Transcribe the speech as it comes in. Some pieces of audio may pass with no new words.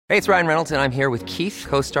Hey, it's Ryan Reynolds, and I'm here with Keith,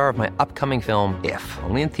 co-star of my upcoming film, If,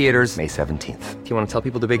 only in theaters May 17th. Do you want to tell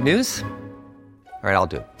people the big news? All right, I'll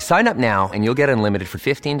do it. Sign up now and you'll get unlimited for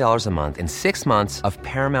 $15 a month and 6 months of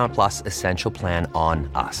Paramount Plus Essential Plan on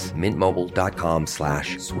us.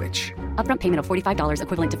 MintMobile.com/switch. Upfront payment of $45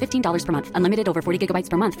 equivalent to $15 per month. Unlimited over 40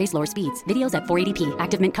 gigabytes per month. Face lower speeds. Videos at 480p.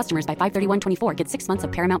 Active Mint customers by 531.24 get 6 months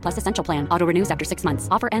of Paramount Plus Essential Plan. Auto renews after 6 months.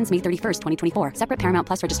 Offer ends May 31st, 2024. Separate Paramount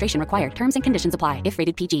Plus registration required. Terms and conditions apply if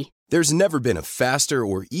rated PG. There's never been a faster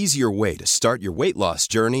or easier way to start your weight loss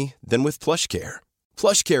journey than with PlushCare.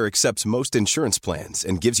 PlushCare accepts most insurance plans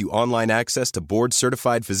and gives you online access to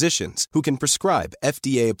board-certified physicians who can prescribe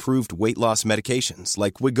FDA-approved weight loss medications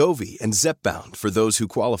like Wegovy and Zepbound for those who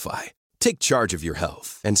qualify. Take charge of your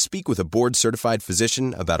health and speak with a board-certified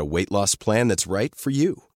physician about a weight loss plan that's right for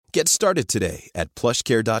you. Get started today at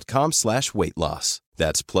plushcare.com/weight loss.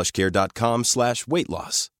 That's plushcare.com/weight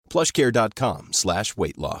loss.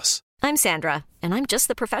 plushcare.com/weight loss. I'm Sandra, and I'm just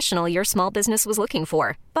the professional your small business was looking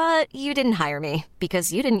for. But you didn't hire me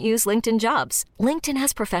because you didn't use LinkedIn Jobs. LinkedIn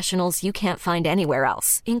has professionals you can't find anywhere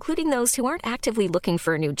else, including those who aren't actively looking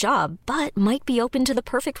for a new job, but might be open to the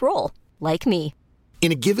perfect role, like me.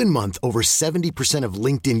 In a given month, over 70% of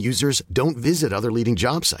LinkedIn users don't visit other leading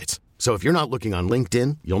job sites. So if you're not looking on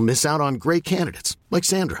LinkedIn, you'll miss out on great candidates like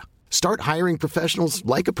Sandra. Start hiring professionals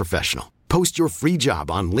like a professional. Post your free job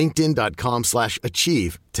on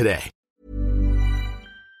linkedin.com/achieve today.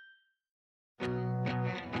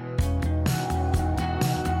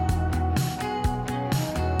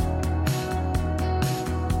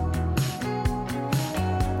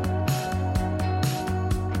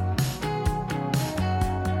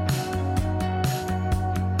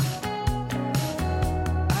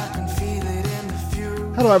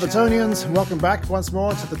 Hello Evertonians, welcome back once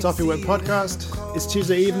more to the Toffee Whip podcast. It's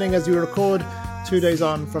Tuesday evening as we record, 2 days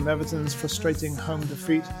on from Everton's frustrating home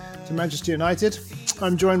defeat to Manchester United.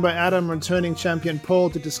 I'm joined by Adam, returning champion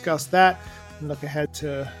Paul, to discuss that and look ahead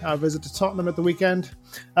to our visit to Tottenham at the weekend.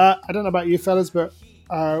 I don't know about you fellas, but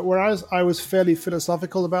whereas I was fairly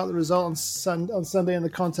philosophical about the result on Sunday in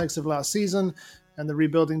the context of last season and the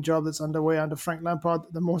rebuilding job that's underway under Frank Lampard,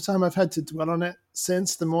 the more time I've had to dwell on it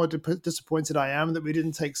since, the more disappointed I am that we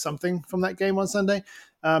didn't take something from that game on Sunday,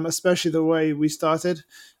 especially the way we started.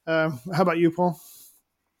 How about you, Paul?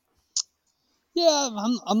 Yeah,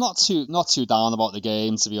 I'm not too down about the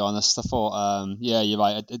game, to be honest. I thought, yeah, you're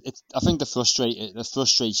right. I think the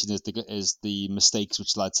frustration is the mistakes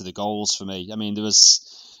which led to the goals for me. I mean,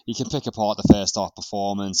 you can pick apart the first half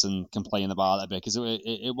performance and complain about it a bit because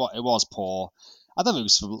it was poor. I don't think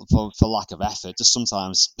it was for lack of effort. Just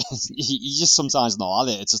sometimes you just sometimes not at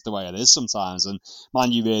it. It's just the way it is sometimes. And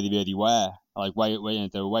Man U really, really were like way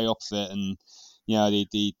they were way up for it, and you know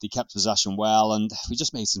they kept possession well, and we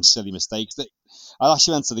just made some silly mistakes. I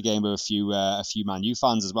actually went to the game with a few Man U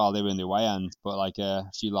fans as well. They were in the away end, but like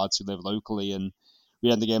a few lads who live locally, and we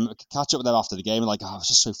had the game, catch up with them after the game, like, it was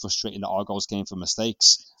just so frustrating that our goals came from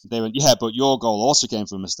mistakes. They went, yeah, but your goal also came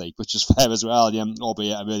from a mistake, which is fair as well, yeah,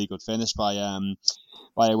 albeit a really good finish by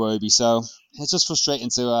Iwobi. So it's just frustrating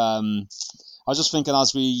to. I was just thinking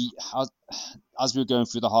as we were going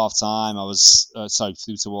through the half time,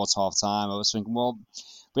 through towards half time, I was thinking, well,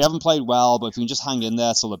 we haven't played well, but if we can just hang in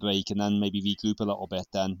there till the break and then maybe regroup a little bit,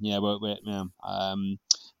 then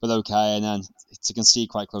but okay. And then to concede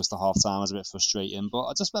quite close to half time was a bit frustrating. But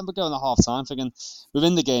I just remember going to half time thinking,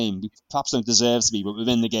 within the game, we perhaps don't deserve to be, but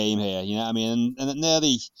within the game here, you know what I mean? And it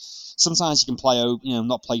nearly, sometimes you can play,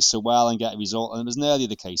 not play so well and get a result. And it was nearly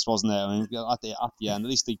the case, wasn't it? I mean, at the end, at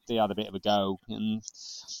least they had a bit of a go. And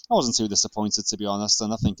I wasn't too disappointed, to be honest.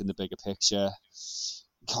 And I think in the bigger picture,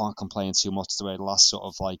 can't complain too much the way the last sort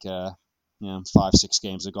of 5-6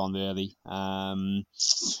 games have gone, really.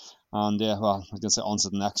 And yeah, well, I was going to say on to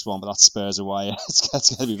the next one, but that's Spurs away. It's going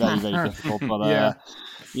to be very, very difficult. But but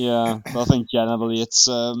I think generally it's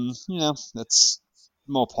it's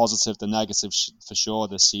more positive than negative for sure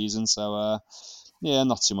this season. So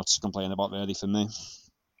not too much to complain about really for me.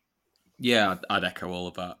 Yeah, I'd echo all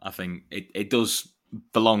of that. I think it does.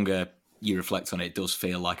 The longer you reflect on it, it does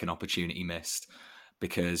feel like an opportunity missed,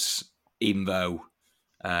 because even though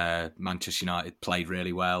Manchester United played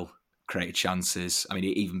really well, created chances. I mean,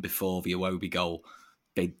 even before the Iwobi goal,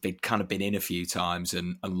 they'd kind of been in a few times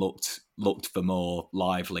and looked for more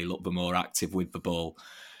lively, looked for more active with the ball.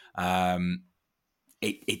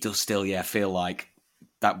 It does still, feel like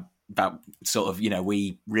that sort of,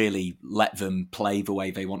 we really let them play the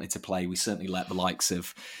way they wanted to play. We certainly let the likes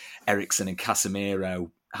of Eriksen and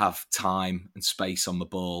Casemiro have time and space on the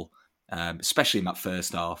ball, especially in that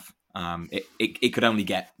first half. It could only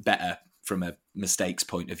get better from a mistakes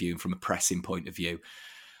point of view and from a pressing point of view.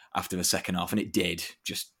 after the second half, and it did,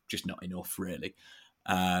 just not enough really.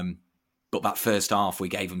 But that first half, we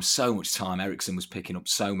gave them so much time. Eriksen was picking up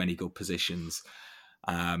so many good positions.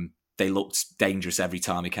 They looked dangerous every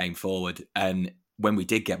time he came forward. And when we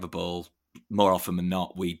did get the ball, more often than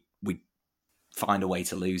not, we find a way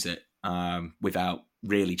to lose it without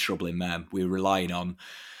really troubling them. We were relying on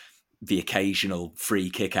the occasional free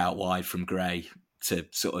kick out wide from Gray to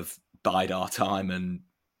sort of bide our time and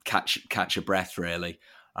catch a breath, really.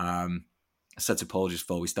 I said to Paul just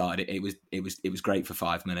before we started, it was great for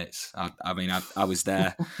 5 minutes. I was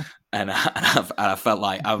there, and I felt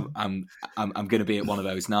like I'm going to be at one of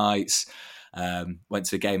those nights. Went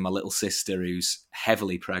to a game with my little sister, who's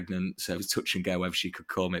heavily pregnant, so it was touch and go whether she could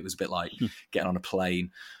come. It was a bit like getting on a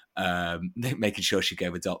plane, making sure she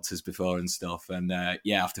go with doctors before and stuff. And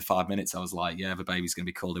after 5 minutes, I was like, the baby's going to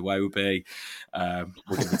be called Iwobi. We're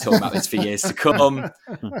going to be talking about this for years to come.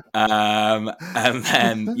 And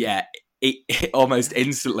then, it almost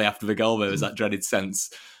instantly after the goal, there was that dreaded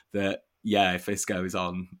sense that, if this goes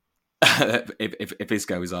on, if this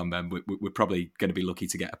goes on, then we're probably going to be lucky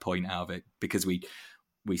to get a point out of it, because we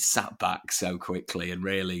sat back so quickly and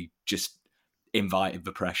really just invited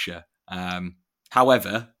the pressure.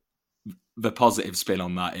 However, the positive spin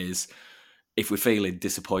on that is, if we're feeling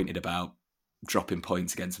disappointed about dropping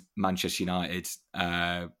points against Manchester United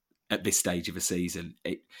at this stage of the season,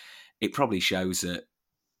 it probably shows that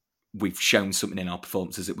we've shown something in our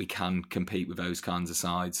performances that we can compete with those kinds of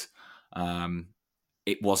sides.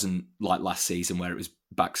 It wasn't like last season where it was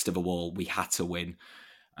backs to the wall. We had to win.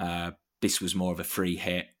 This was more of a free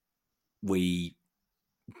hit. We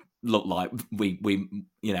looked like we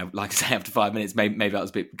like I say, after 5 minutes, maybe that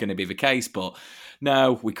was going to be the case, but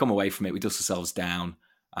no, we come away from it. We dust ourselves down.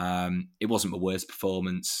 It wasn't the worst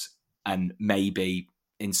performance, and maybe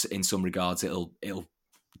in some regards it'll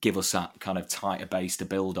give us that kind of tighter base to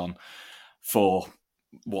build on for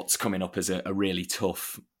what's coming up as a really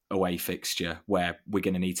tough away fixture, where we're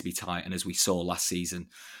going to need to be tight. And as we saw last season,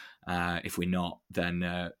 if we're not,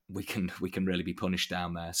 then we can really be punished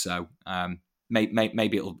down there. So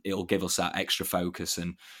maybe it'll give us that extra focus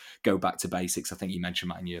and go back to basics. I think you mentioned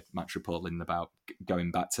that in your match report, Lyndon, about going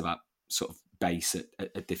back to that sort of base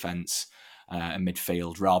at defence and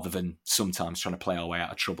midfield, rather than sometimes trying to play our way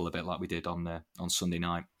out of trouble a bit like we did on Sunday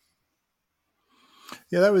night.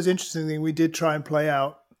 Yeah, that was interesting. We did try and play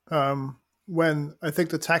out when I think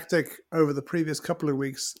the tactic over the previous couple of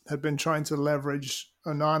weeks had been trying to leverage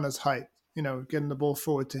Onana's height, getting the ball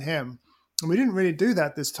forward to him. And we didn't really do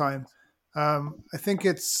that this time. I think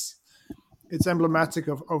it's emblematic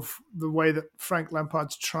of the way that Frank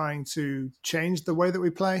Lampard's trying to change the way that we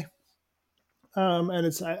play. And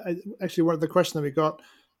it's actually one of the questions that we got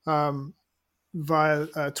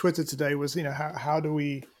via Twitter today was,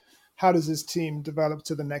 how does this team develop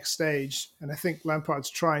to the next stage? And I think Lampard's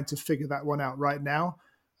trying to figure that one out right now.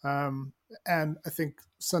 And I think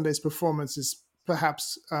Sunday's performance is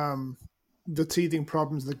perhaps the teething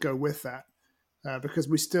problems that go with that, because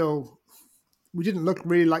we didn't look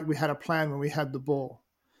really like we had a plan when we had the ball.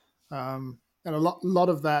 And a lot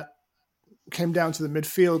of that came down to the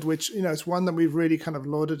midfield, which, it's one that we've really kind of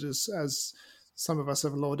lauded as some of us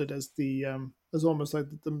have lauded as as almost like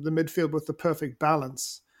the midfield with the perfect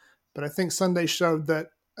balance. But I think Sunday showed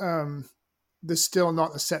that there's still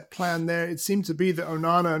not a set plan there. It seemed to be that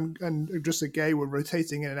Onana and Idrissa Gueye were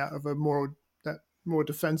rotating in and out of a more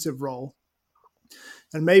defensive role.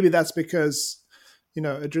 And maybe that's because,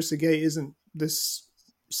 Idrissa Gueye isn't this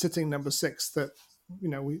sitting number 6 that,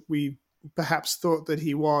 we perhaps thought that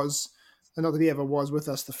he was, and not that he ever was with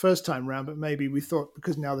us the first time round, but maybe we thought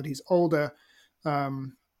because now that he's older,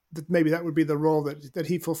 that maybe that would be the role that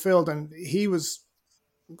he fulfilled. And he was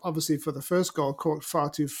obviously for the first goal caught far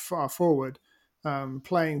too far forward,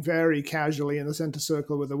 playing very casually in the center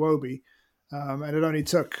circle with Iwobi. And it only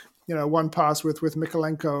took, one pass with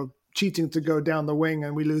Mykolenko cheating to go down the wing,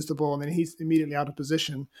 and we lose the ball, and then he's immediately out of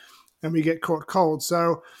position and we get caught cold.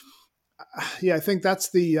 So I think that's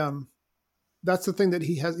the thing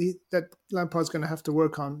that that Lampard's going to have to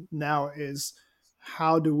work on now, is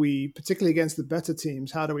how do we, particularly against the better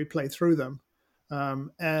teams, how do we play through them?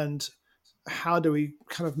 And how do we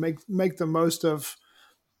kind of make the most of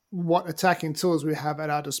what attacking tools we have at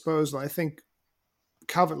our disposal? I think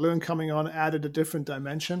Calvert-Lewin coming on added a different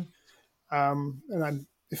dimension. And I'm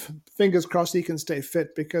fingers crossed he can stay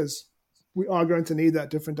fit, because we are going to need that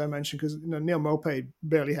different dimension, because Neal Maupay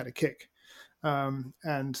barely had a kick. And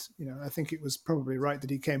I think it was probably right that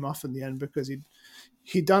he came off in the end, because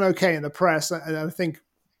he'd done okay in the press. And I think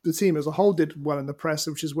the team as a whole did well in the press,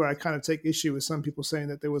 which is where I kind of take issue with some people saying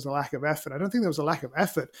that there was a lack of effort. I don't think there was a lack of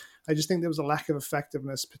effort. I just think there was a lack of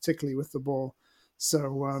effectiveness, particularly with the ball.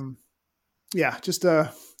 So, just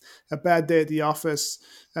a bad day at the office,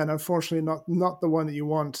 and unfortunately not the one that you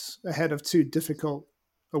want ahead of 2 difficult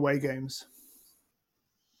away games.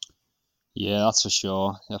 Yeah, that's for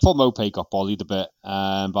sure. I thought Maupay got bullied a bit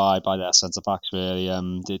by their centre backs. Really,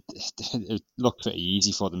 it looked pretty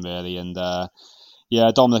easy for them really, and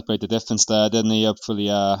Dominic made the difference there, didn't he? Hopefully,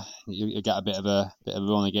 you get a bit of a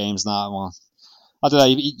run of games now. Well, I don't know.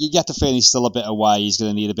 You get the feeling he's still a bit away. He's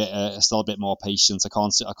going to need still a bit more patience. I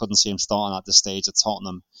couldn't see him starting at this stage at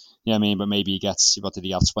Tottenham. You know what I mean? But maybe he gets, what did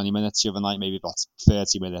he have, 20 minutes the other night? Maybe about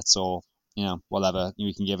 30 minutes or whatever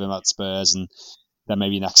you can give him at Spurs, and then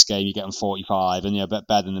maybe next game you get him 45, and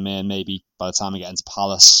better than him in maybe by the time we get into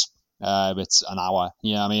Palace. It's an hour,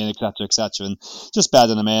 etc., and just better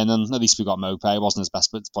than him in, and at least we got Maupay. It wasn't his best,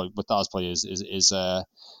 but that was probably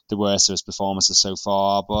the worst of his performances so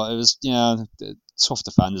far. But it was, tough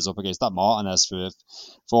defenders up against that Martinez. For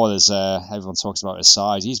all his, everyone talks about his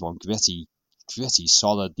size, he's one gritty,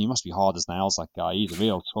 solid. He must be hard as nails. That guy, he's a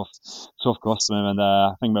real tough customer, and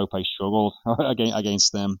I think Maupay struggled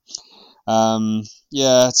against him.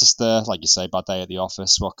 It's just like you say, bad day at the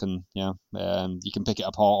office. What can you can pick it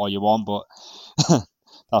apart all you want, but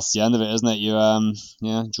that's the end of it, isn't it? You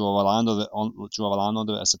draw a line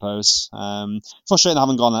under it, I suppose. Frustrating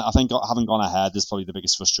having gone ahead is probably the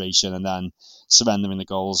biggest frustration, and then surrendering the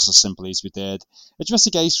goals as simply as we did.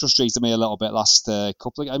 Idrissa Gueye frustrated me a little bit last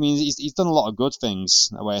couple of. I mean, he's done a lot of good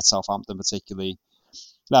things away at Southampton, particularly.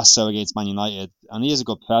 Less so against Man United, and he is a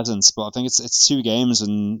good presence, but I think it's 2 games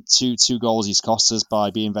and two goals he's cost us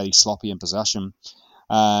by being very sloppy in possession.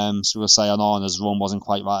 So we'll say Onana's run wasn't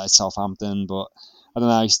quite right at Southampton, but I don't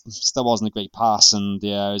know, he still wasn't a great pass, and he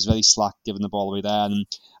was very slack giving the ball away there. And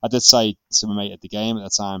I did say to my mate at the game at the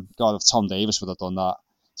time, God, if Tom Davis would have done that,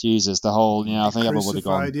 Jesus, the whole, I think everyone would have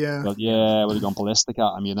gone, would have gone ballistic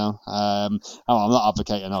at him, I'm not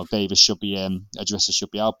advocating, Davis should be in, Idrissa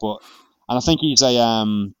should be out, but. And I think he's a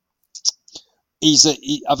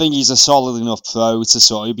solid enough pro to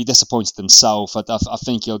he'll be disappointed himself. I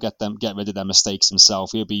think he'll get rid of their mistakes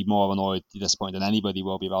himself. He'll be more annoyed, disappointed than anybody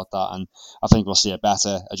will be about that. And I think we'll see a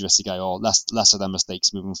better Idrissa Gueye, or less of their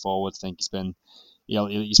mistakes moving forward. I think he's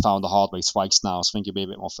found the hard way twice now, so I think he'll be a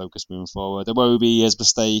bit more focused moving forward. It won't be his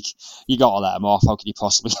mistake. You got to let him off. How could you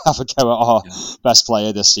possibly have a go at our best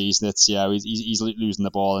player this season? It's he's losing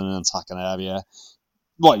the ball in an attacking area.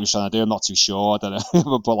 What he was trying to do, I'm not too sure. I don't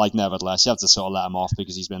know, but nevertheless, you have to sort of let him off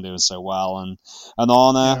because he's been doing so well. And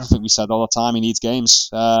Onana, I think we said all the time, he needs games.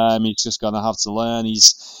 He's just going to have to learn.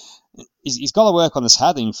 He's got to work on his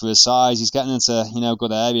heading for his size. He's getting into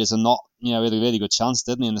good areas, and not he had a really good chance,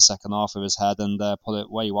 didn't he, in the second half of his head, and put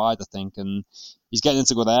it way wide, I think. And he's getting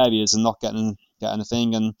into good areas and not getting a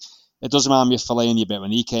thing. And it does remind me of Fellaini a bit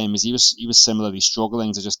when he came, as he was similarly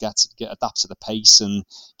struggling to just adapt to the pace and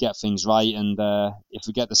get things right. And if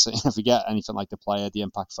we get anything like the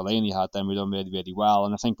impact Fellaini had, then we've done really, really well.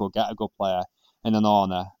 And I think we'll get a good player in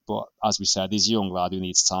Onana. But as we said, he's a young lad who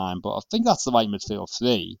needs time. But I think that's the right midfield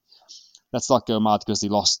 3. Let's not go mad because we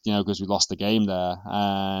lost the game there.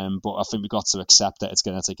 But I think we've got to accept that it's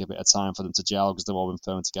going to take a bit of time for them to gel, because they've all been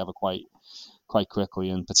thrown together quite quickly,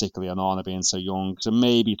 and particularly Onana being so young. So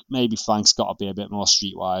maybe Frank's got to be a bit more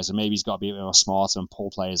streetwise, and maybe he's got to be a bit more smarter and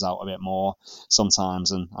pull players out a bit more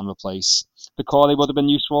sometimes and replace. Doucouré would have been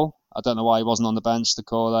useful. I don't know why he wasn't on the bench.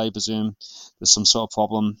 Doucouré, I presume there's some sort of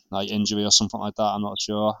problem, like injury or something like that. I'm not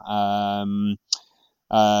sure.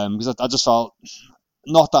 Because I just felt,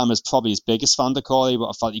 not that I'm probably his biggest fan, Doucouré, but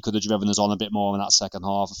I felt he could have driven us on a bit more in that second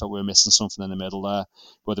half. I thought we were missing something in the middle there.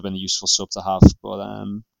 Would have been a useful sub to have. But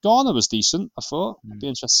Garner was decent, I thought. I'd be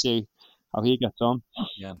interested to see how he gets on.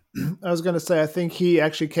 Yeah, I was going to say, I think he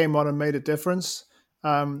actually came on and made a difference.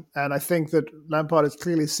 And I think that Lampard is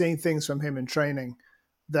clearly seeing things from him in training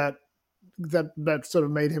that sort of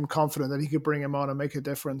made him confident that he could bring him on and make a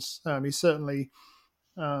difference. He certainly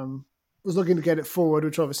was looking to get it forward,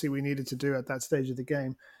 which obviously we needed to do at that stage of the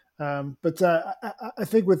game. But I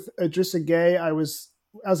think with Idrissa Gueye,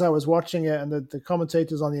 as I was watching it, and the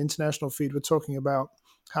commentators on the international feed were talking about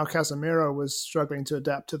how Casemiro was struggling to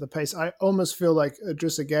adapt to the pace. I almost feel like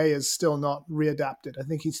Idrissa Gueye is still not readapted. I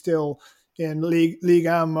think he's still in Ligue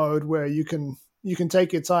 1 mode, where you can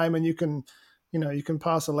take your time and you can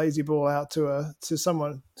pass a lazy ball out to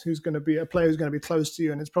someone who's going to be a player who's going to be close to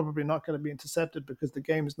you, and it's probably not going to be intercepted because the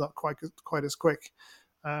game is not quite as quick.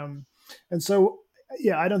 And so,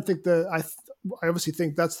 I don't think I obviously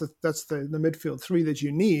think that's the midfield 3 that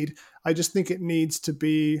you need. I just think it needs to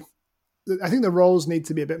be I think the roles need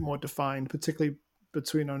to be a bit more defined, particularly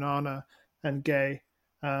between Onana and Gay.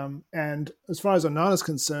 And as far as Onana's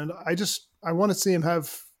concerned, I want to see him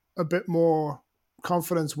have a bit more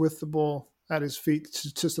confidence with the ball at his feet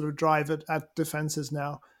to sort of drive it at defenses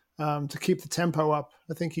now, to keep the tempo up.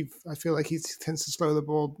 I feel like he tends to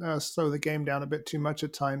slow the game down a bit too much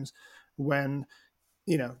at times when,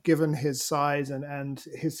 given his size and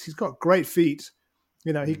he's got great feet.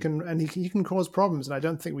 He can cause problems, and I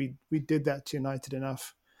don't think we did that to United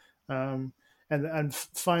enough. And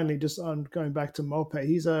finally, just on going back to Maupay,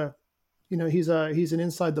 he's an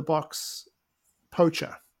inside the box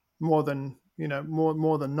poacher more than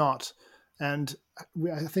not, and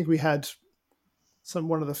I think we had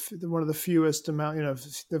one of the fewest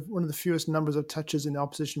numbers of touches in the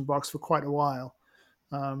opposition box for quite a while.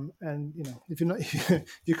 And if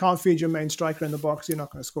you can't feed your main striker in the box, you're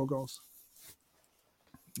not going to score goals.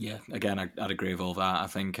 Yeah, again, I'd agree with all that. I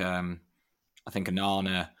think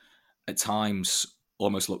Onana at times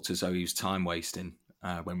almost looked as though he was time wasting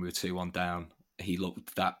when we were 2-1 down. He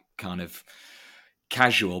looked that kind of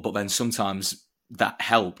casual, but then sometimes that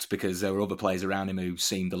helped because there were other players around him who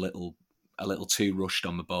seemed a little too rushed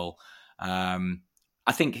on the ball.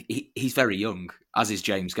 I think he's very young, as is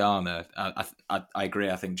James Garner. I agree.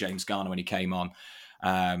 I think James Garner, when he came on,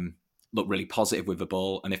 looked really positive with the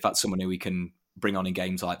ball, and if that's someone who we can bring on in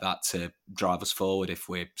games like that to drive us forward, if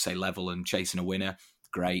we're, say, level and chasing a winner,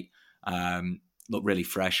 great. Looked really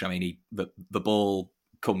fresh. I mean, the ball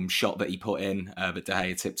shot that he put in that De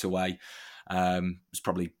Gea tipped away was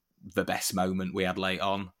probably the best moment we had late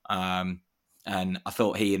on. And I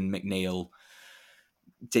thought he and McNeil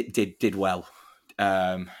did well.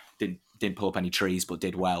 Didn't pull up any trees, but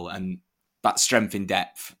did well. And that strength in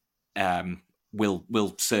depth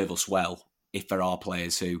will serve us well if there are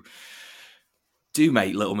players who do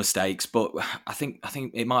make little mistakes. But I think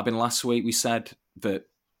it might have been last week we said that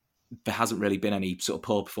there hasn't really been any sort of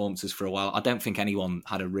poor performances for a while. I don't think anyone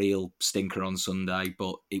had a real stinker on Sunday,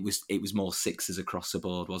 but it was more sixes across the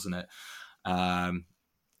board, wasn't it?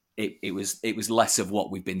 It was less of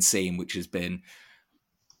what we've been seeing, which has been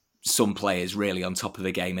some players really on top of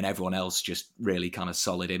the game and everyone else just really kind of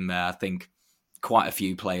solid in there. I think quite a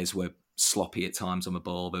few players were sloppy at times on the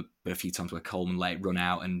ball, but a few times where Coleman let it run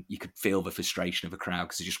out and you could feel the frustration of the crowd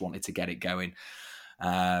because they just wanted to get it going.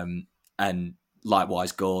 And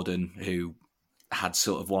likewise, Gordon, who had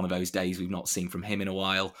sort of one of those days we've not seen from him in a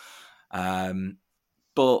while.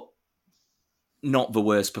 But not the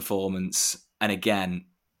worst performance. And again,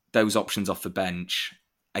 those options off the bench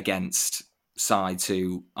against sides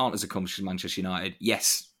who aren't as accomplished as Manchester United.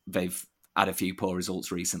 Yes, they've had a few poor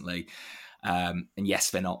results recently. And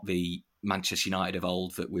yes, they're not the Manchester United of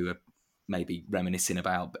old that we were maybe reminiscing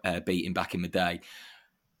about beating back in the day.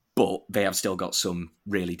 But they have still got some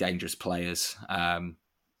really dangerous players.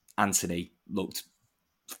 Anthony looked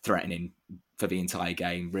threatening for the entire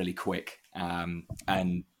game, really quick. And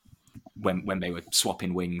when they were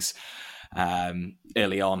swapping wings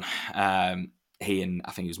early on, he and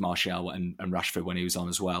I think it was Martial and Rashford when he was on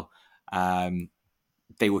as well.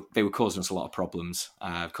 They were causing us a lot of problems,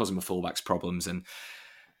 causing the fullbacks problems, and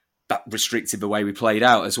that restricted the way we played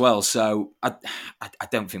out as well. So I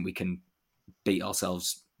don't think we can beat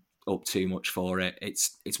ourselves up too much for it.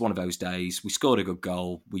 It's one of those days. We scored a good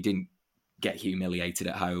goal. We didn't get humiliated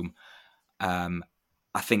at home.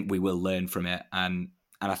 I think we will learn from it, and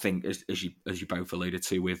I think as you both alluded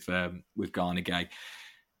to with Gana Gueye,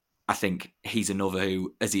 I think he's another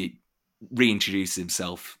who, as he reintroduces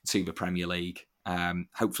himself to the Premier League,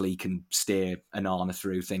 hopefully he can steer Onana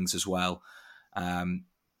through things as well.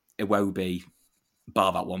 Iwobi,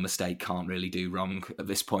 bar that one mistake, can't really do wrong at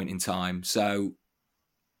this point in time. So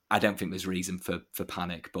I don't think there's reason for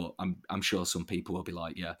panic, but I'm sure some people will be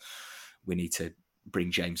like, yeah, we need to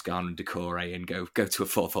bring James Garner and Doucouré and go to a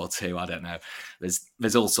 4-4-2. I don't know.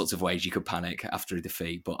 There's all sorts of ways you could panic after a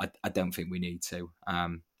defeat, but I don't think we need to.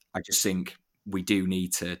 I just think we do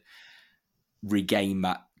need to regain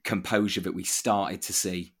that composure that we started to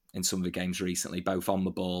see in some of the games recently, both on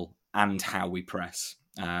the ball and how we press.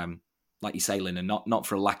 Like you say, Lynn, not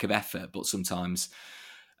for a lack of effort, but sometimes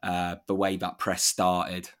the way that press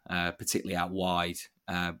started, particularly out wide,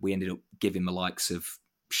 we ended up giving the likes of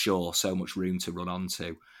Shaw so much room to run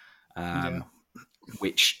onto,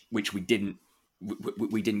 which we didn't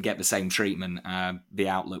get the same treatment. The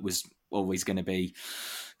outlet was always going to be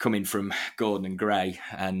coming from Gordon and Gray,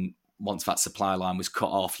 and once that supply line was cut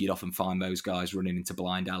off, you'd often find those guys running into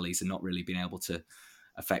blind alleys and not really being able to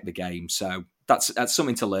affect the game. So that's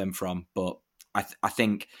something to learn from. But I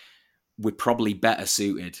think we're probably better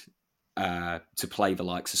suited to play the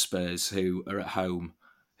likes of Spurs, who are at home,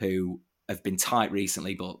 who have been tight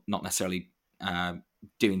recently, but not necessarily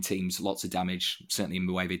doing teams lots of damage, certainly in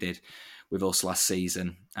the way they did with us last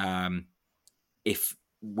season. If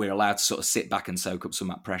we're allowed to sort of sit back and soak up some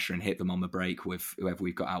of that pressure and hit them on the break with whoever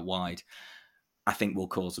we've got out wide, I think we'll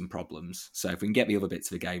cause them problems. So if we can get the other bits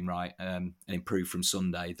of the game right and improve from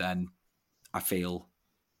Sunday, then I feel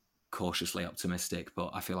cautiously optimistic.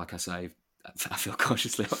 But I feel like I say, I feel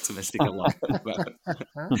cautiously optimistic a lot.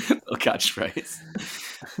 Little catchphrase.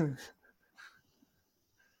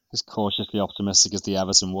 Just cautiously optimistic is the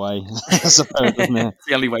Everton way, I suppose, isn't it? It's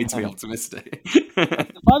the only way to be optimistic.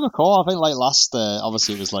 If I recall, I think like last,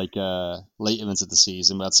 obviously it was like later into the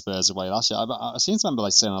season, we had Spurs away last year. I seem to remember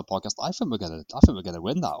like saying on the podcast, I think we're gonna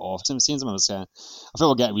win that. Or I seem to remember saying, I think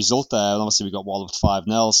we'll get a result there. And obviously we got walloped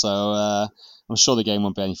 5-0, so I'm sure the game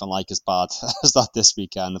won't be anything like as bad as that this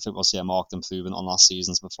weekend. I think we'll see a marked improvement on last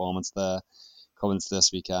season's performance there coming into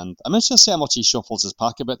this weekend. I'm interested to see how much he shuffles his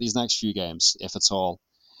pack a bit these next few games, if at all.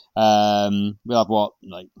 We'll have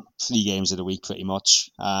 3 games in a week pretty much.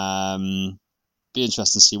 Be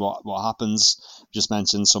interesting to see what happens. We just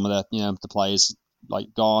mentioned some of the players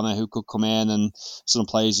like Garner who could come in, and some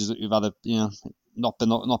players who've had not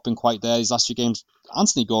been quite there these last few games.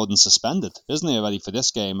 Anthony Gordon suspended, isn't he, already for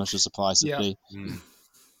this game? Which was surprised to see.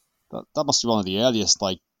 That must be one of the earliest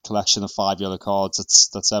collection of 5 yellow cards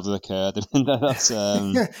that's ever occurred. That's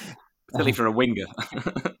Particularly for a winger.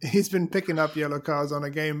 He's been picking up yellow cards on a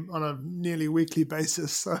nearly weekly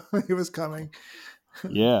basis, so he was coming.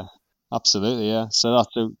 Yeah, absolutely. Yeah. So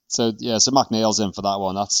McNeil's in for that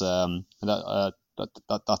one. That's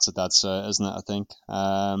that's a dead cert, isn't it? I think.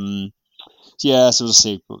 So we'll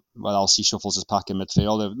see what else he shuffles his pack in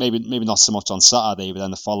midfield. Maybe not so much on Saturday, but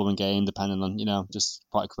then the following game, depending on just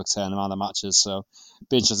quite a quick turnaround of matches. So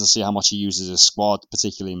be interested to see how much he uses his squad,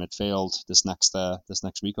 particularly midfield, this next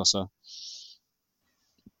week or so.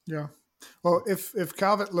 Yeah, well, if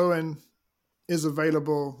Calvert-Lewin is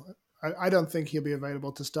available, I don't think he'll be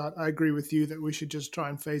available to start. I agree with you that we should just try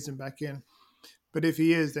and phase him back in. But if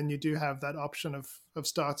he is, then you do have that option of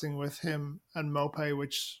starting with him and Maupay,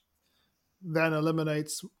 which then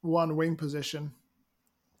eliminates one wing position.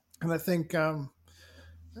 And I think, there's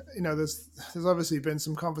obviously been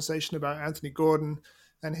some conversation about Anthony Gordon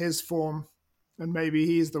and his form, and maybe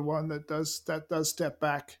he's the one that does step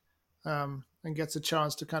back and gets a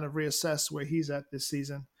chance to kind of reassess where he's at this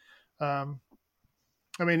season. And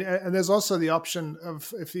there's also the option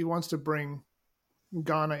of, if he wants to bring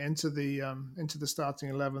Garner into the starting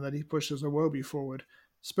 11, that he pushes Iwobi forward.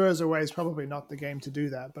 Spurs away is probably not the game to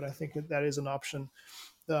do that, but I think that is an option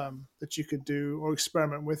that you could do or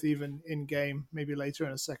experiment with even in game, maybe later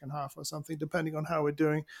in the second half or something, depending on how we're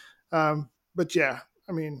doing. But yeah,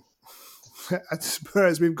 at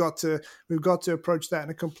Spurs we've got to approach that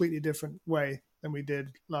in a completely different way than we did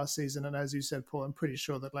last season. And as you said, Paul, I'm pretty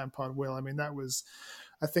sure that Lampard will. I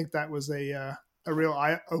think that was a real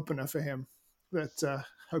eye opener for him. That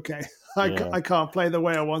I can't play the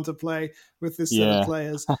way I want to play with this set of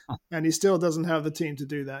players, and he still doesn't have the team to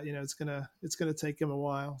do that. It's gonna take him a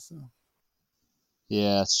while. So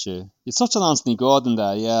yeah, that's true. You touched on Anthony Gordon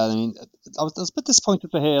there. Yeah, I was a bit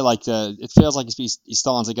disappointed to hear it feels like he's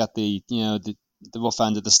starting to get the rough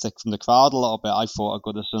end of the stick from the crowd a little bit. I thought of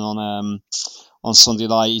Goodison on Sunday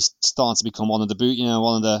night. He's starting to become one of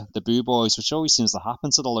the boo boys, which always seems to happen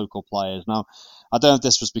to the local players. Now, I don't know if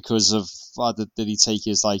this was because of did he take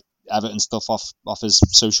his Everton stuff off his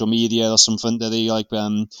social media or something? Did he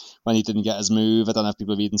when he didn't get his move? I don't know if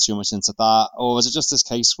people are reading too much into that, or was it just this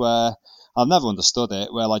case where I've never understood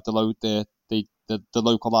it, where the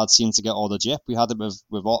local lads seem to get all the jip. We had it with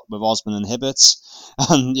Osman and Hibbert,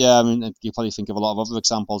 and you probably think of a lot of other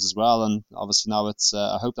examples as well. And obviously now it's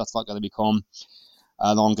I hope that's not going to become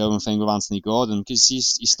an ongoing thing with Anthony Gordon, because he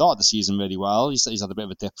started the season really well. He's had a bit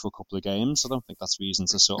of a dip for a couple of games. I don't think that's reason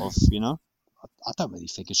to sort of I don't really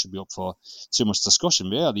think it should be up for too much discussion,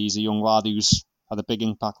 really. He's a young lad who's had a big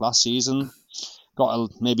impact last season. Got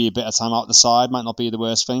maybe a bit of time out the side, might not be the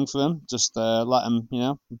worst thing for him. Just let him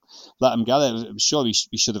get it. I'm sure we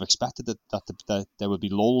should have expected that there would be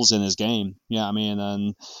lulls in his game.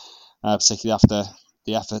 And particularly after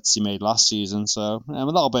the efforts he made last season. So I'm a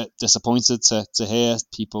little bit disappointed to hear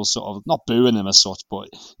people sort of not booing him as such, but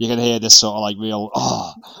you can hear this sort of real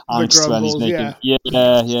angst when he's making. Yeah.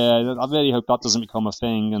 I really hope that doesn't become a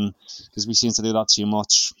thing, and because we seem to do that too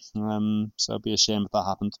much. So it'd be a shame if that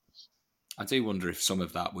happened. I do wonder if some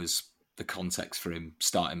of that was the context for him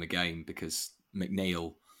starting the game, because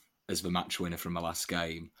McNeil, as the match winner from the last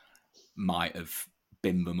game, might have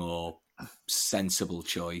been the more sensible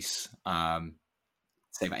choice.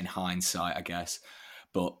 Say that in hindsight, I guess.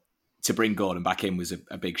 But to bring Gordon back in was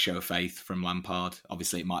a big show of faith from Lampard.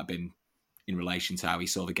 Obviously, it might have been in relation to how he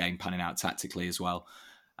saw the game panning out tactically as well.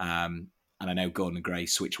 And I know Gordon and Gray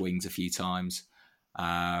switched wings a few times.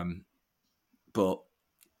 But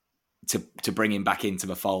to bring him back into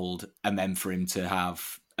the fold and then for him to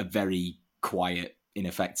have a very quiet,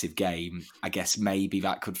 ineffective game, I guess maybe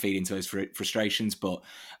that could feed into those frustrations. But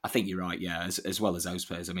I think you're right, yeah, as well as those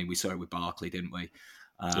players. I mean, we saw it with Barkley, didn't we?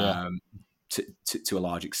 To a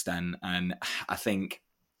large extent. And I think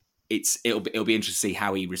it'll be interesting to see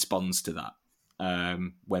how he responds to that,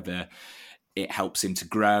 whether it helps him to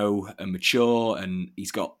grow and mature and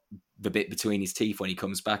he's got the bit between his teeth when he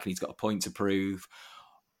comes back and he's got a point to prove,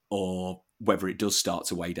 or whether it does start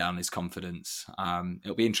to weigh down his confidence.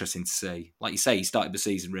 It'll be interesting to see. Like you say, he started the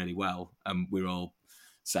season really well, and we're all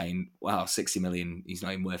saying, "Wow, 60 million, he's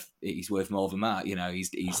not even worth. He's worth more than that. You know,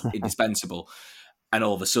 he's indispensable." And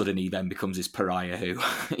all of a sudden, he then becomes this pariah who,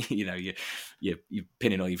 you know, you're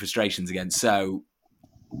pinning all your frustrations against. So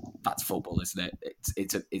that's football, isn't it?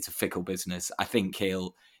 It's a fickle business. I think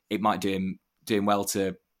it might do him doing well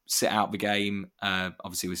to sit out the game,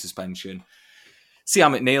 obviously with suspension. See how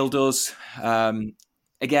McNeil does.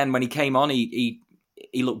 Again, when he came on, he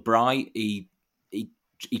looked bright. He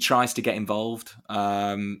tries to get involved,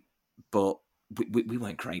 but we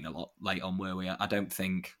weren't creating a lot late on, were we? I don't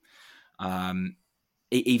think.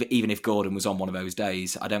 Even if Gordon was on one of those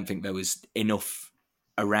days, I don't think there was enough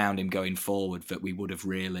around him going forward that we would have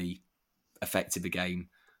really affected the game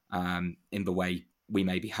in the way we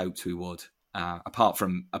maybe hoped we would. Apart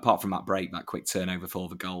from that break, that quick turnover for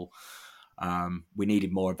the goal. We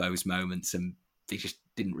needed more of those moments and they just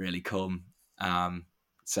didn't really come.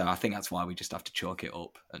 So I think that's why we just have to chalk it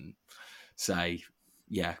up and say,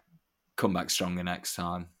 yeah, come back stronger next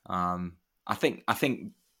time. I think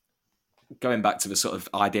going back to the sort of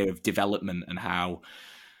idea of development and how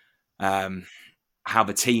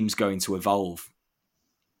the team's going to evolve,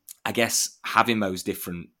 I guess having those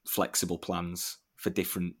different flexible plans for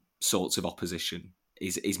different sorts of opposition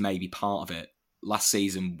is maybe part of it. Last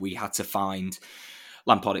season, we had to find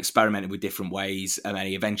Lampard experimented with different ways, and then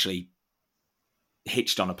he eventually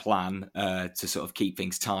hitched on a plan to sort of keep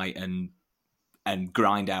things tight and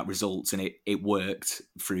grind out results, and it worked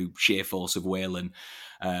through sheer force of will and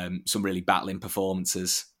some really battling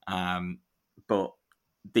performances. But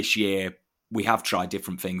this year, we have tried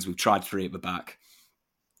different things. We've tried three at the back,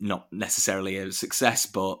 not necessarily a success,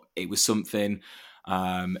 but it was something.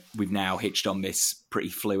 We've now hitched on this pretty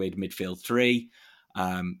fluid midfield three,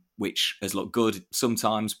 which has looked good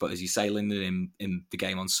sometimes. But as you say, Lyndon, in the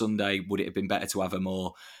game on Sunday, would it have been better to have a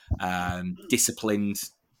more disciplined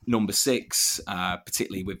number six,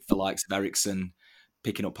 particularly with the likes of Eriksen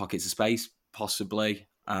picking up pockets of space, possibly?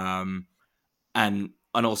 And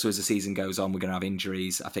also as the season goes on, we're going to have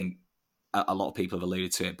injuries. I think a lot of people have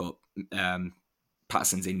alluded to it, but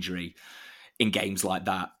Patterson's injury in games like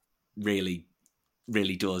that really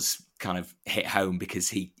does kind of hit home, because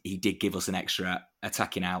he did give us an extra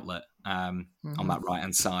attacking outlet on that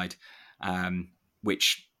right-hand side,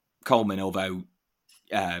 which Coleman, although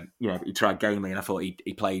he tried gamely, and I thought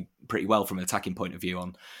he played pretty well from an attacking point of view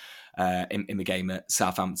on in the game at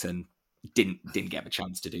Southampton, didn't get the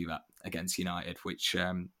chance to do that against United, which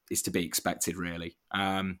is to be expected, really.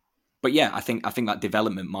 But yeah, I think that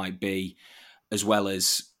development might be, as well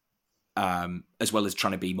as trying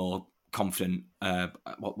to be more confident.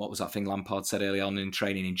 What was that thing Lampard said early on in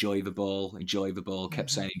training? Enjoy the ball, kept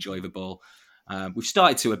saying enjoy the ball. We've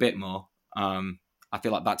started to a bit more. I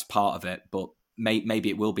feel like that's part of it, but maybe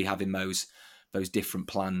it will be having those different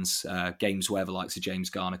plans, games where the likes of James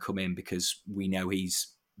Garner come in because we know he's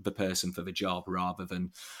the person for the job, rather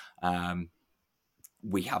than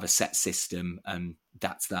we have a set system and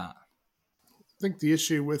that's that. I think the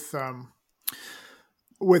issue with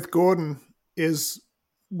Gordon is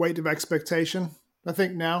weight of expectation. I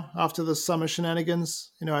think now, after the summer shenanigans,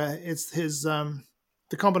 it's his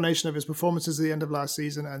the combination of his performances at the end of last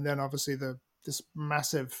season, and then obviously this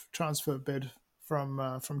massive transfer bid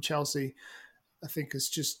from Chelsea, I think has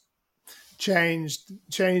just changed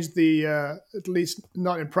the at least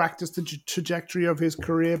not in practice the trajectory of his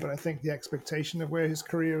career, but I think the expectation of where his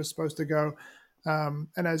career is supposed to go. And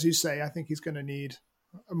as you say, I think he's going to need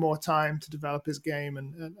more time to develop his game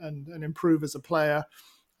and improve as a player.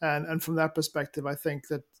 And from that perspective, I think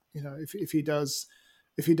that if he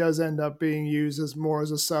does end up being used as more as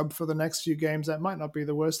a sub for the next few games, that might not be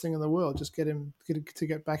the worst thing in the world. Just get him to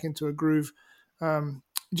get back into a groove.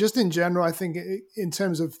 Just in general, I think in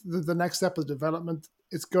terms of the next step of development,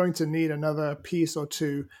 it's going to need another piece or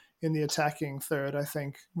two in the attacking third. I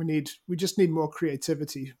think we just need more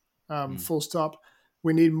creativity. Full stop.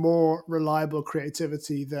 we need more reliable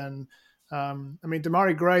creativity than.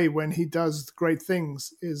 Demarai Gray, when he does great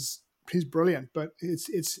things, he's brilliant, but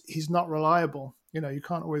he's not reliable. You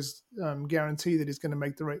can't always guarantee that he's going to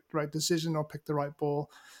make the right decision or pick the right ball.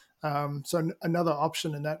 So another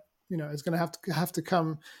option in that, is going to have to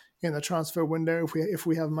come in the transfer window if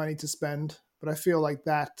we have money to spend. But I feel like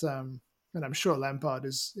that, and I'm sure Lampard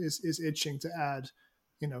is itching to add,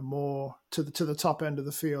 more to the top end of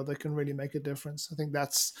the field that can really make a difference. I think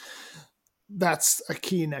that's a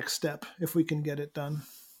key next step if we can get it done.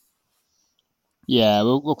 Yeah,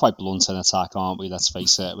 we're quite blunt in attack, aren't we? Let's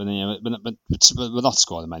face it. We're not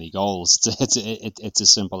scoring many goals. It's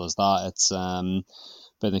as simple as that. It's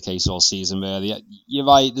been the case all season, really. You're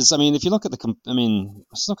right. If you look at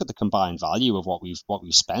let's look at the combined value of what we've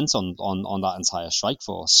spent on that entire strike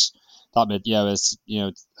force. That is,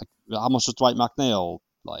 how much was Dwight McNeil?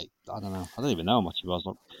 Like, I don't know. I don't even know how much he was.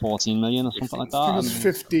 Like 14 million or something like that. I think it was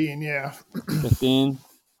 15. Yeah. 15.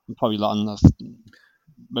 Probably not enough.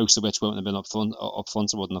 Most of which won't have been up front. I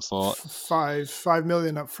wouldn't have thought. 5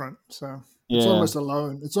 million up front. So it's almost a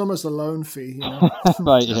loan. It's almost a loan fee.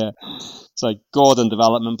 Right. Yeah. It's like Gordon,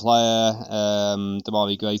 development player.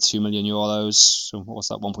 Demarai Gray, €2 million. So what's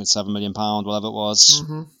that? £1.7 million, whatever it was.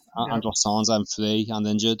 Mm-hmm. Yeah. Andros Townsend, free and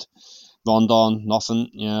injured. Rondon, nothing.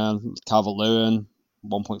 Yeah. Calvert-Lewin,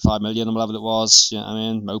 1.5 million or whatever it was.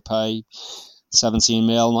 Mopay, 17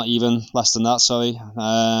 mil, not even, less than that. Sorry.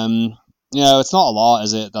 It's not a lot,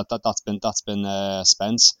 is it? That's been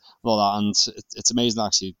spent with all that, and it's amazing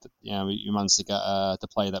actually. We managed to get the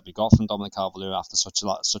player that we got from Dominic Calvert-Lewin after such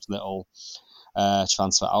little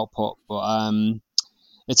transfer output. But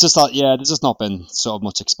it's just that there's just not been sort of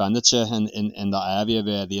much expenditure in that area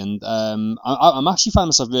really, and I'm actually finding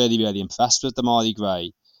myself really really impressed with Demarai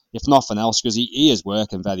Gray. If nothing else, because he is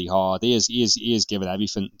working very hard. He is giving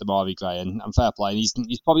everything to Demarai Gray, and fair play. And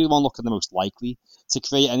he's probably the one looking the most likely to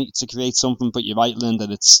create something. But you're right, Lyndon.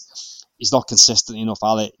 He's not consistent enough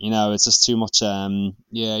at it. It's just too much.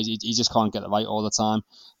 He just can't get it right all the time.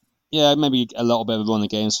 Yeah, maybe a little bit of a run of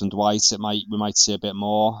games from Dwight. We might see a bit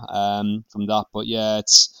more from that. But yeah,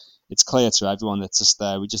 it's clear to everyone. It's just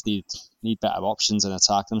we just need better options in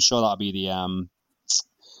attack. I'm sure that'll be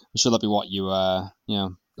what you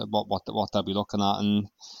what they'll be looking at, and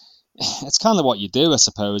it's kind of what you do, I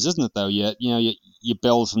suppose, isn't it? Though you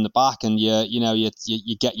build from the back, and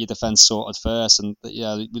you get your defence sorted first, and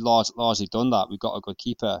we largely done that. We've got a good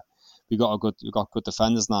keeper, we've got good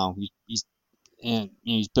defenders now. He's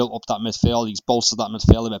built up that midfield, he's bolstered that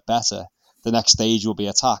midfield a bit better. The next stage will be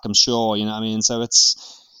attack, I'm sure. So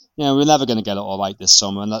it's we're never going to get it all right this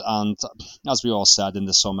summer, and as we all said in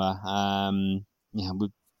the summer, we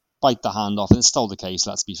bite the hand off, and it's still the case,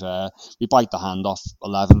 let's be fair. We bite the hand off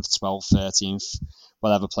 11th, 12th, 13th,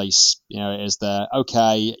 whatever place it is there.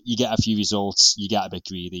 Okay, you get a few results, you get a bit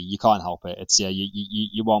greedy, you can't help it. It's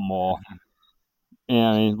you want more.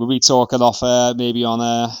 We'll be talking off maybe on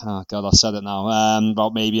oh god, I've said it now,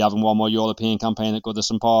 about maybe having one more European campaign at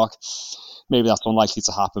Goodison Park. Maybe that's unlikely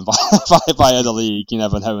to happen via the league, you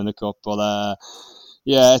never know in the cup, but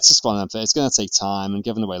it's just one of them. It's going to take time, and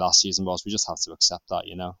given the way last season was, we just have to accept that,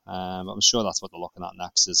 But I'm sure that's what they're looking at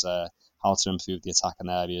next, is how to improve the attacking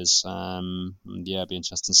areas. It'd be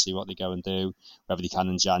interesting to see what they go and do, whether they can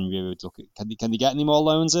in January. We'd look at, can they get any more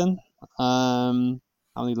loans in? How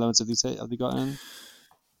many loans have they got in?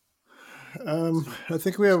 I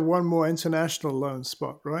think we have one more international loan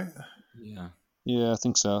spot, right? Yeah, I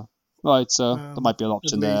think so. Right, so there might be an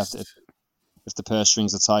option there if the purse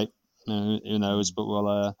strings are tight. Who knows? But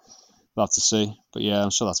we'll have to see. But yeah, I'm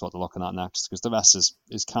sure that's what they're looking at next, because the rest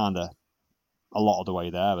is kind of a lot of the way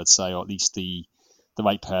there, I'd say, or at least the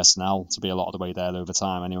right personnel to be a lot of the way there over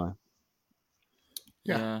time. Anyway.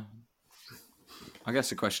 Yeah. I guess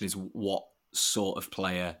the question is, what sort of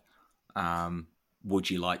player would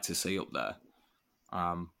you like to see up there?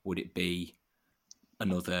 Would it be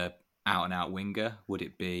another out-and-out winger? Would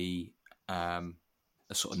it be a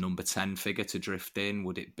sort of number 10 figure to drift in?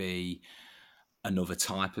 Would it be another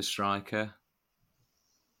type of striker?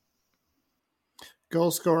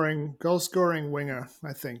 Goal scoring winger,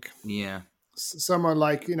 I think. Yeah. Someone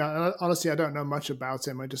like, honestly, I don't know much about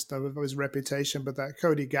him. I just know of his reputation, but that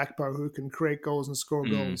Cody Gakpo, who can create goals and score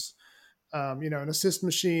goals, an assist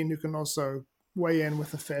machine who can also weigh in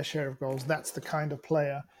with a fair share of goals. That's the kind of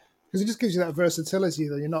player, because it just gives you that versatility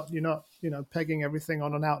that you're not pegging everything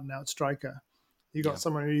on an out-and-out striker. You got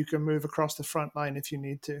someone who you can move across the front line if you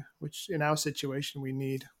need to, which in our situation we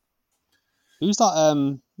need. Who's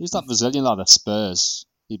that Brazilian lad at Spurs?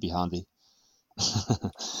 He'd be handy.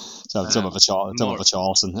 Some of a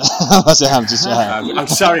Charleston. I'm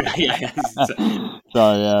sorry.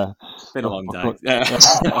 So yeah, been a long day.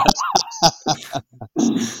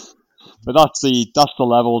 But that's the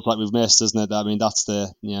levels that we've missed, isn't it? I mean, that's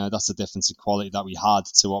the difference in quality that we had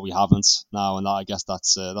to what we haven't now, and that, I guess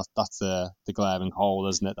that's the glaring hole,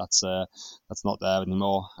 isn't it? That's not there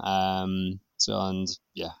anymore.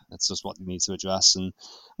 It's just what they need to address, and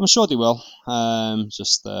I'm sure they will.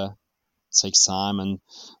 Just takes time and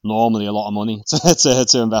normally a lot of money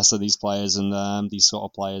to invest in these players and these sort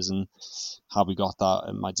of players, and how we got that,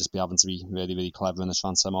 it might just be having to be really, really clever in the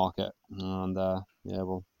transfer market, and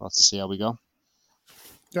we'll have to see how we go.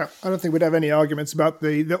 Yeah, I don't think we'd have any arguments about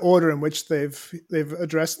the order in which they've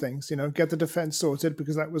addressed things. Get the defense sorted,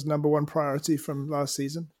 because that was number one priority from last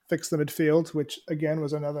season. Fix the midfield, which again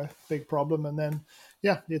was another big problem, and then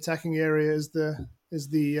the attacking area is the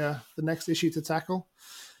next issue to tackle.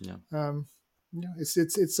 Yeah,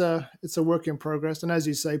 it's a work in progress, and as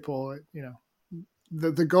you say, Paul,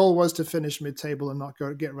 the goal was to finish mid-table and not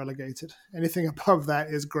get relegated. Anything above that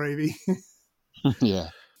is gravy. Yeah,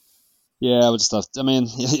 I would just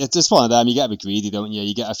it's just one of them. You get a bit greedy, don't you?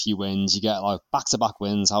 You get a few wins, you get like back-to-back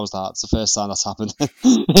wins. How's that? It's the first time that's happened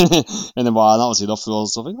in a while. And obviously, enough for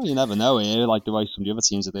us. So I think, you never know here, like the way some of the other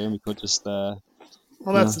teams are doing. We could just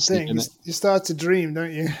that's the thing. You start to dream,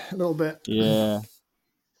 don't you? A little bit. Yeah.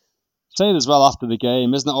 Say it as well after the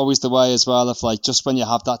game, isn't it always the way as well? If just when you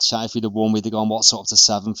have that chat, if you'd have won, we'd have gone sort of to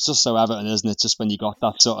seventh. Just so Everton, isn't it? Just when you got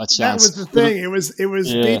that sort of chance. That was the thing. It was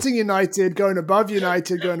beating United, going above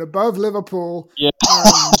Liverpool. Yeah.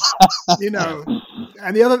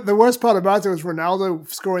 And the worst part about it was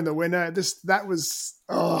Ronaldo scoring the winner. That was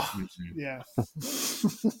yeah.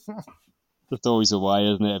 Just always a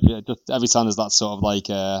way, isn't it? Just every time there's that sort of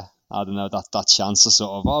I don't know, that chance to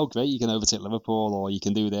sort of, great, you can overtake Liverpool or you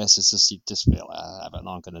can do this. It's just, you just feel Everton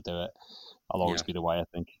aren't going to do it. That'll always be the way, I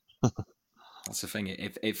think. That's the thing.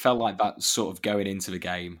 It felt like that sort of going into the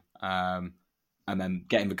game, and then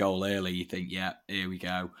getting the goal early, you think, yeah, here we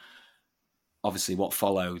go. Obviously, what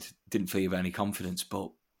followed didn't feel of any confidence,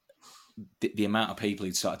 but the amount of people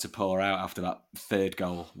who'd started to pour out after that third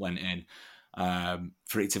goal went in,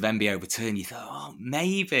 for it to then be overturned, you thought,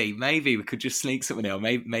 maybe we could just sneak something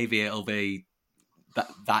in. Maybe it'll be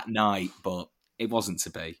that night, but it wasn't to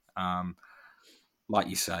be. Like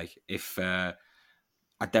you say, if I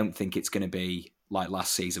don't think it's going to be like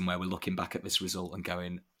last season where we're looking back at this result and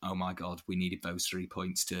going, oh my God, we needed those 3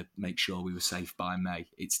 points to make sure we were safe by May.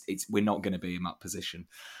 We're not going to be in that position.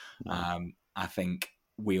 No. I think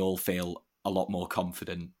we all feel a lot more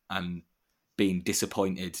confident, and being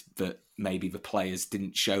disappointed that maybe the players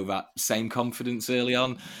didn't show that same confidence early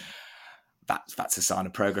on. That's a sign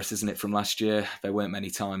of progress, isn't it, from last year? There weren't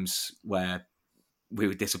many times where we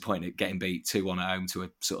were disappointed getting beat 2-1 at home to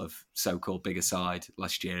a sort of so-called bigger side.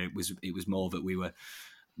 Last year, it was more that we were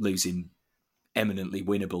losing eminently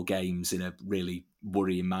winnable games in a really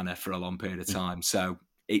worrying manner for a long period of time. So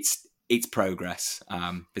it's progress.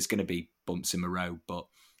 There's going to be bumps in the road, but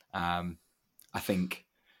I think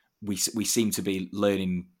we seem to be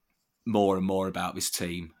learning more and more about this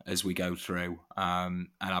team as we go through. And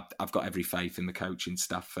I've got every faith in the coaching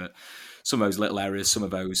staff for some of those little errors, some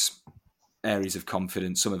of those areas of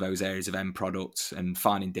confidence, some of those areas of end product, and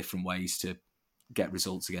finding different ways to get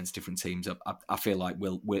results against different teams. I feel like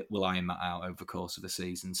we'll iron that out over the course of the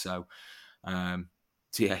season. So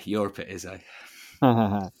Europe it is, eh?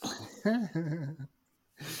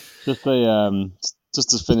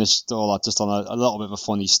 Just to finish all that, just on a little bit of a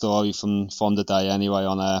funny story from the day anyway,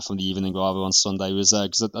 from the evening rather on Sunday, was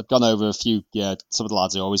because I'd gone over a few, some of the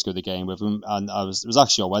lads I always go to the game with them, and it was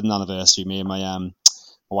actually our wedding anniversary, me and my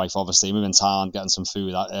wife, obviously. We were in town getting some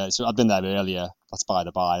food. So I'd been there earlier, that's by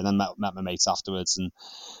the by, and then met my mates afterwards, and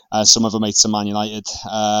some of our mates from Man United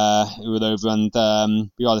who were over, and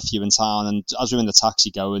we had a few in town, and as we were in the taxi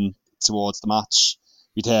going towards the match,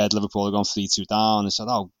 we'd heard Liverpool had gone 3-2 down, and said,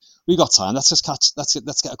 we got time. Let's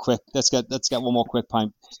get one more quick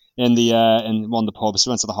pint in one of the pubs.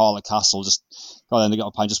 We went to the Harlech Castle, just got in to get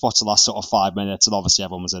a pint, just watched the last sort of 5 minutes, and obviously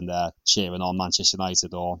everyone was in there cheering on Manchester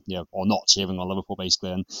United or not cheering on Liverpool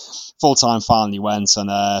basically. And full time finally went,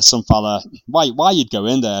 and some fella, why you'd go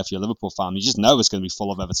in there if you're a Liverpool fan? You just know it's going to be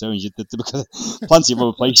full of Evertonians. Plenty of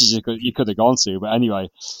other places you could have gone to, but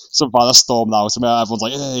anyway, some fella stormed out, and everyone's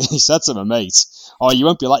like, hey, he said to my mate, "Oh, you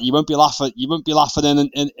won't be laughing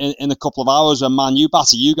in a couple of hours when Man U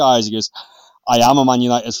batter you guys." He goes, "I am a Man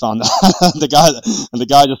United fan." the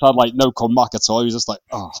guy just had like no comeback at all. He was just like,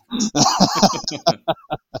 "Oh."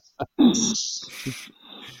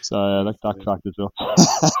 So that cracked us up.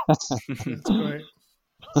 That's great.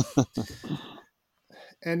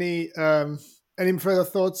 Any further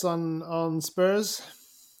thoughts on Spurs?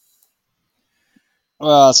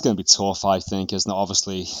 Well, it's going to be tough, I think, isn't it?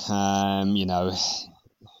 Obviously,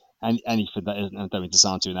 anything that isn't, I don't mean to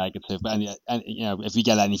sound too negative, but if we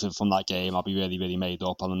get anything from that game, I'll be really, really made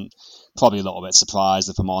up, and I'm probably a little bit surprised,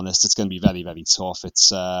 if I'm honest. It's going to be very, very tough.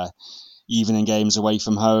 It's even in games away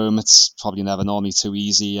from home, it's probably never normally too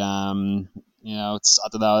easy. It's, I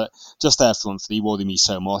don't know, just their front three worry me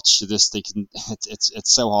so much. It's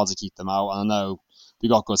so hard to keep them out, and I know we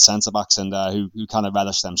got good centre backs in there who kind of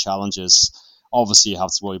relish them challenges. Obviously, you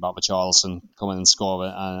have to worry about Richarlison coming and scoring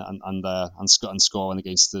and scoring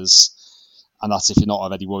against us, and that's if you're not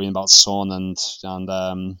already worrying about Son and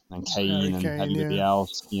Kane and everybody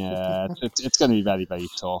else. Yeah, it's going to be very, very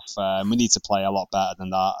tough. We need to play a lot better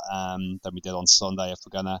than that than we did on Sunday if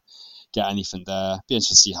we're going to get anything there. Be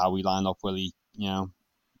interested to see how we line up. Really,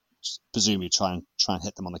 presumably try and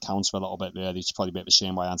hit them on the counter a little bit. Really, it's probably a bit of a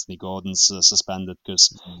shame why Anthony Gordon's suspended,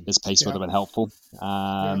 because his pace would have been helpful.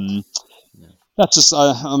 That's just,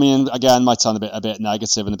 again, might sound a bit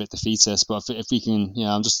negative and a bit defeatist, but if we can,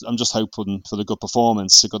 I'm just hoping for the good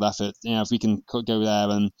performance, a good effort. If we can go there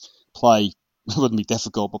and play, it wouldn't be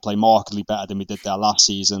difficult, but play markedly better than we did there last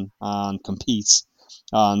season and compete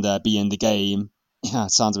and be in the game. Yeah,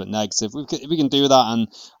 it sounds a bit negative. If we can do that, and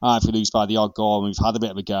if we lose by the odd goal, and we've had a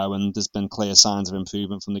bit of a go, and there's been clear signs of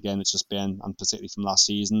improvement from the game that's just been, and particularly from last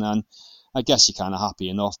season, then I guess you're kind of happy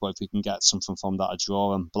enough. But if we can get something from that, a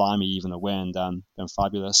draw, and blimey, even a win, then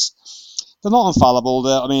fabulous. They're not infallible.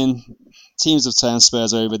 Teams have turned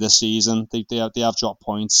Spurs over this season. They have dropped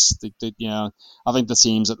points. I think the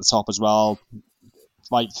teams at the top as well,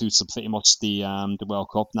 right through to pretty much the World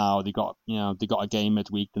Cup now. They got a game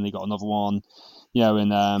midweek, then they got another one,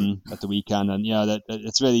 at the weekend, and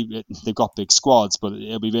it's really, they've got big squads, but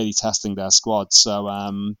it'll be really testing their squad.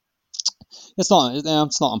 So it's not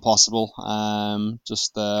impossible. Let's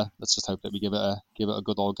just hope that we give it a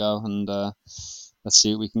good old go, and let's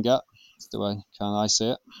see what we can get. That's the way I see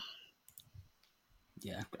it.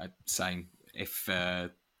 Yeah, same. If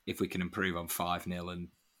we can improve on 5-0 and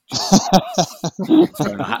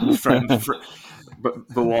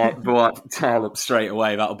but tail up straight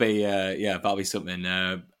away, that'll be something.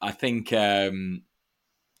 I think like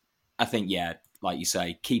you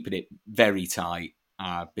say, keeping it very tight,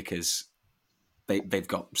 because they've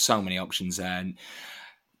got so many options there, and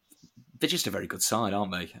they're just a very good side,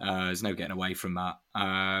 aren't they? There's no getting away from that.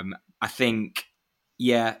 I think,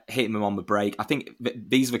 hitting them on the break. I think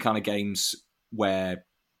these are the kind of games where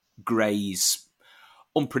Gray's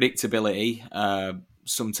unpredictability,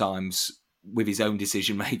 sometimes with his own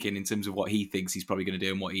decision making in terms of what he thinks he's probably going to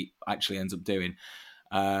do and what he actually ends up doing,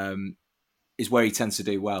 is where he tends to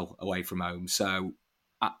do well away from home. So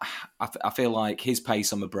I feel like his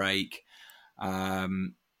pace on the break,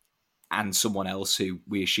 and someone else who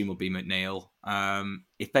we assume will be McNeil,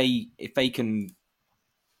 if they can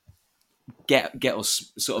get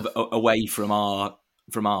us sort of away from our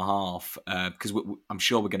half, because I'm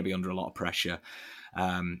sure we're going to be under a lot of pressure.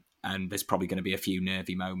 And there's probably going to be a few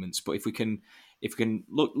nervy moments, but if we can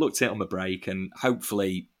look to it on the break and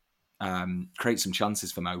hopefully create some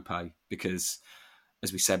chances for Maupay, because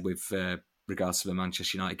as we said with regards to the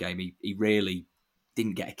Manchester United game, he really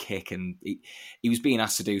didn't get a kick, and he was being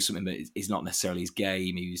asked to do something that is not necessarily his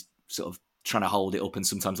game. He was sort of trying to hold it up and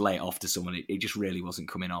sometimes lay it off to someone. It just really wasn't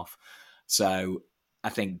coming off. So I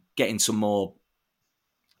think getting some more.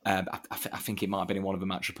 I think it might have been in one of the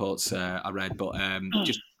match reports I read, but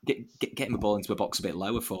just getting the ball into the box a bit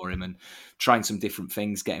lower for him and trying some different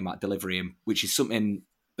things, getting that delivery in, which is something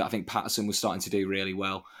that I think Patterson was starting to do really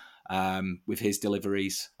well with his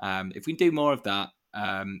deliveries. If we do more of that,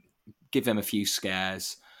 give them a few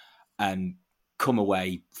scares and come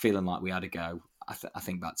away feeling like we had a go, I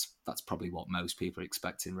think that's probably what most people are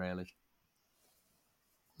expecting, really.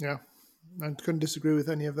 Yeah. I couldn't disagree with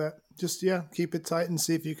any of that. Just keep it tight and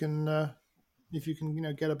see if you can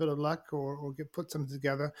get a bit of luck or put something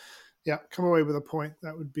together. Yeah, come away with a point.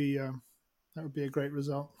 That would be a great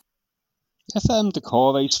result. If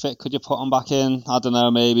Decore's fit, could you put him back in? I don't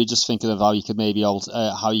know. Maybe just thinking of how you could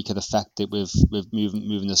how you could affect it with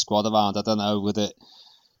moving the squad around. I don't know. Would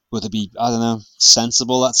it be, I don't know,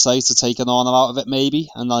 sensible, let's say, to take an Arnold out of it maybe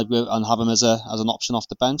and have him as an option off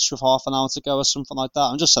the bench with half an hour to go or something like that?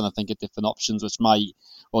 I'm just trying to think of different options, which might,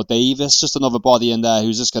 or Davis, just another body in there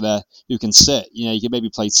who can sit. You can maybe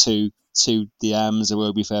play two DMs who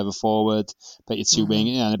will be further forward, put your two wing,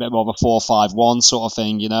 and a bit more of a 4-5-1 sort of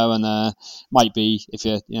thing, and might be if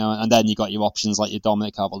you and then you got your options like your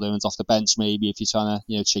Dominic Calvert-Lewin's off the bench maybe if you're trying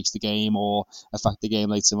to chase the game or affect the game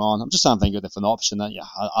later on. I'm just trying to think of a different option. That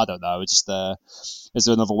I don't know. Just is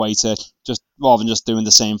there another way to just rather than just doing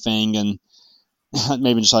the same thing and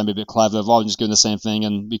maybe just trying to be a bit clever rather than just doing the same thing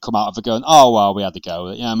and we come out of it going, oh, well, we had to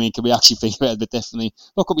go. You know what I mean? Can we actually think of it a bit differently?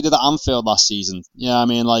 Look what we did at Anfield last season. You know what I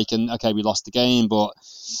mean? Like, and okay, we lost the game, but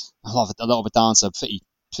a little bit down to a pretty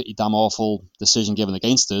damn awful decision given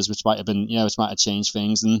against us, which might have been, which might have changed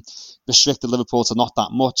things and restricted Liverpool to not that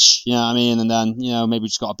much, you know what I mean? And then, maybe we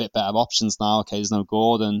just got a bit better options now. Okay, there's no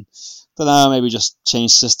Gordon. Don't know, maybe just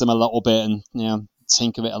change system a little bit and,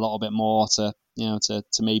 tinker it a little bit more to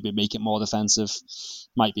maybe make it more defensive.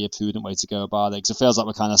 Might be a prudent way to go about it, because it feels like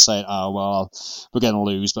we're kind of saying, oh, well, we're going to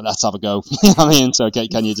lose, but let's have a go. You know what I mean? So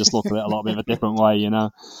can you just look at it a little bit of a different way,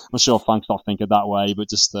 I'm sure Frank's not thinking that way, but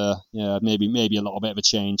just, maybe a little bit of a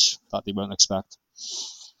change that they won't expect.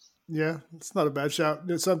 Yeah, it's not a bad shout.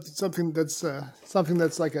 It's something that's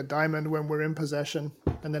like a diamond when we're in possession,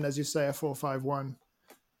 and then, as you say, a 4-5-1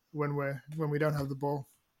 when we don't have the ball.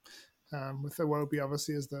 With Iwobi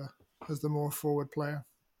obviously as the more forward player.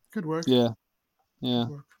 Good work. Yeah.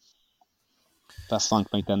 That's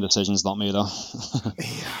Frank make them decisions, not me though.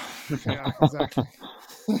 yeah, exactly.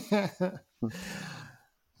 All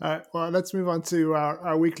right, well, let's move on to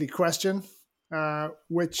our weekly question,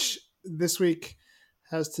 which this week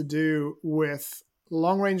has to do with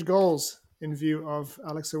long-range goals in view of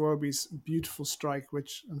Alex Iwobi's beautiful strike,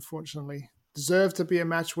 which unfortunately deserved to be a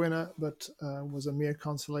match winner, but was a mere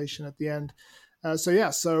consolation at the end.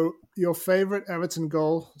 So your favorite Everton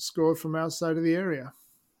goal scored from outside of the area?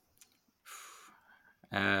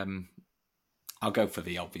 I'll go for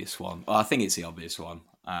the obvious one. Well, I think it's the obvious one.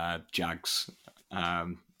 Jags.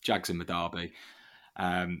 Jags in the derby.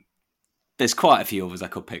 There's quite a few others I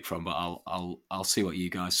could pick from, but I'll see what you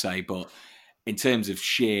guys say. But in terms of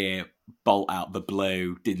sheer bolt out the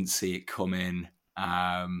blue, didn't see it coming.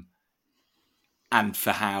 And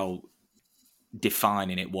for how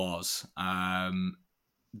defining it was,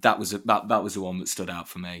 that was the one that stood out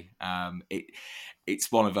for me.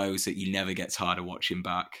 It's one of those that you never get tired of watching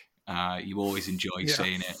back. You always enjoy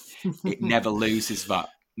seeing it. It never loses that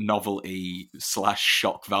novelty /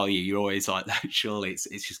 shock value. You're always like, surely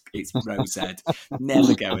it's Rose Ed,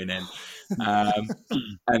 never going in.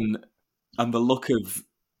 And the look of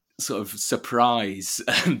sort of surprise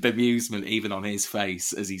and bemusement even on his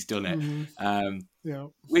face as he's done it.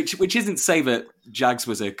 Which isn't to say that Jags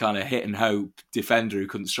was a kind of hit and hope defender who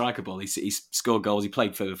couldn't strike a ball. He scored goals. He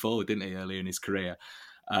played further forward, didn't he, earlier in his career?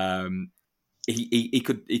 He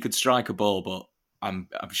could strike a ball, but I'm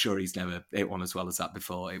sure he's never hit one as well as that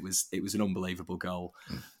before. It was an unbelievable goal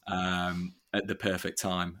at the perfect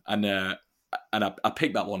time, and I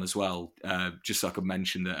picked that one as well just so I could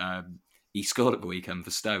mention that. He scored at the weekend for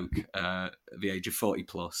Stoke at the age of 40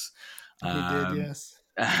 plus. He did, yes.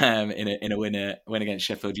 In a win against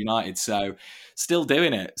Sheffield United. So still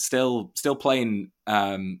doing it, still playing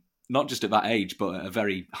not just at that age, but at a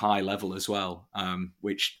very high level as well,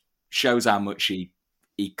 which shows how much he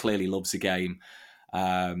clearly loves the game.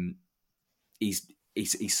 He's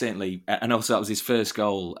certainly, and also that was his first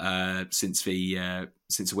goal since the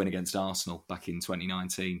win against Arsenal back in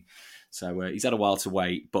 2019. So he's had a while to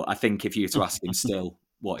wait, but I think if you were to ask him still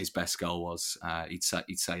what his best goal was, he'd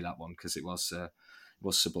say that one because it was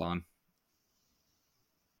sublime.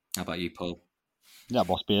 How about you, Paul? Yeah,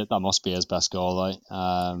 that must be his best goal, right?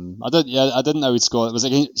 I didn't know he'd scored. Was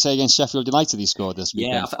it against Sheffield United he scored this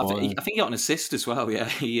weekend? Yeah, I think he got an assist as well. Yeah,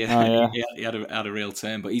 he had a real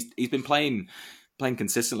turn, but he's been playing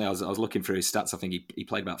consistently. I was looking through his stats. I think he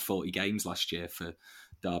played about 40 games last year for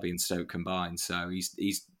Derby and Stoke combined, so he's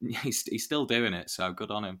still doing it. So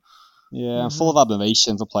good on him. Yeah, I'm full of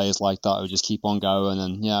admiration for players like that who just keep on going.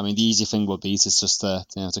 And I mean, the easy thing would be to just to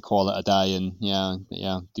call it a day and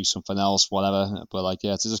do something else, whatever. But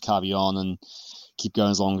to just carry on and keep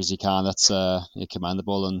going as long as you can. That's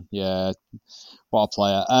commendable. And what a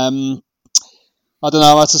player. I don't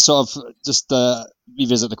know. That's a sort of just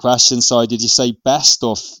revisit the question. So, did you say best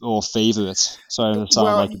or favourite? Sorry, I sound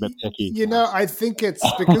like a bit picky. I think it's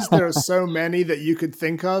because there are so many that you could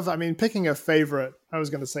think of. I mean, picking a favourite. I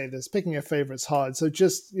was going to say this. Picking a favourite's hard. So,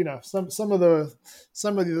 just some of the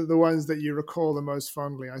ones that you recall the most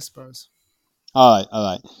fondly, I suppose. All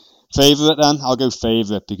right. Favourite then? I'll go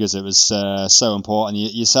favourite because it was so important.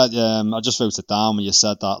 You said I just wrote it down when you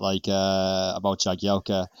said that about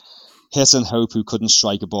Jagielka. Hit and hope who couldn't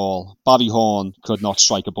strike a ball. Barry Horn could not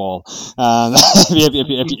strike a ball. And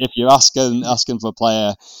if you're asking for a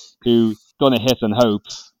player who done a hit and hope,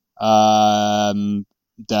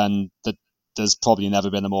 then there's probably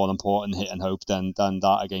never been a more important hit and hope than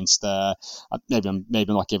that against. Maybe I'm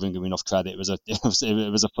not giving him enough credit. It was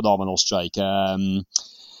a phenomenal strike.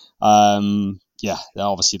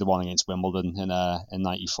 Obviously the one against Wimbledon in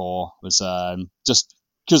 '94 was just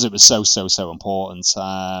it was so important.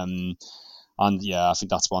 And yeah, I think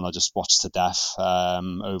that's one I just watched to death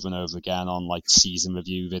over and over again on like season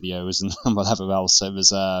review videos and whatever else. It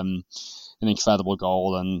was an incredible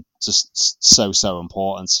goal and just so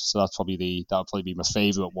important. So that would probably be my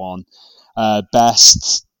favourite one.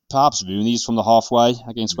 Best, perhaps Rooney's from the halfway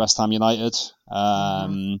against West Ham United.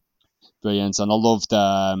 Brilliant, and I loved.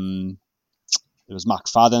 It was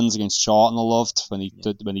McFadden's against Charlton. I loved when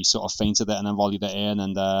he sort of feinted it and then volleyed it in,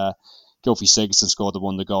 and Gylfi Sigurdsson scored the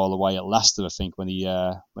wonder goal away at Leicester, I think, when he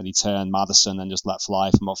turned Maddison and just let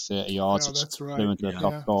fly from about 30 yards. Oh, that's right. Into the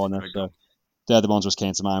top corner. So they're the ones which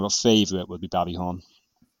came to mind. But favourite would be Barry Horn.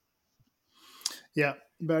 Yeah,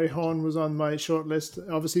 Barry Horn was on my short list.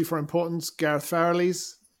 Obviously, for importance, Gareth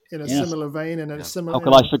Farrelly's in a similar vein and in a similar. How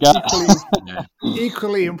could I forget?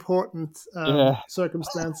 Equally important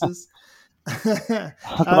circumstances. How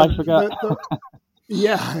could I forget?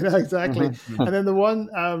 Yeah, exactly. And then the one,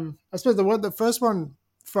 I suppose the first one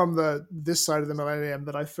from this side of the millennium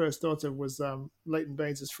that I first thought of was Leighton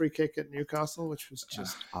Baines' free kick at Newcastle, which was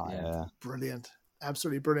just brilliant,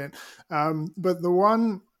 absolutely brilliant. But the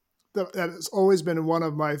one that has always been one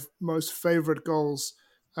of my most favourite goals,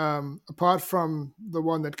 apart from the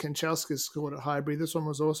one that Kanchelskis scored at Highbury, this one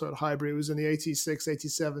was also at Highbury. It was in the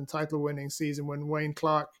 86-87 title-winning season when Wayne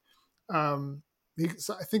Clark, I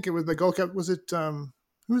think it was the goalkeeper. Was it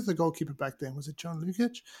who was the goalkeeper back then? Was it John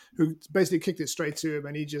Lukic, who basically kicked it straight to him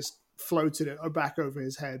and he just floated it back over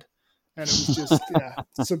his head, and it was just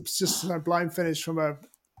just a blind finish from a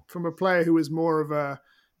player who was more of a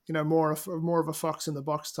fox in the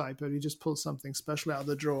box type, but he just pulled something special out of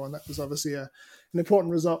the draw, and that was obviously an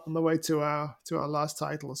important result on the way to our last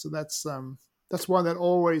title. So that's one that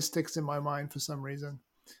always sticks in my mind for some reason.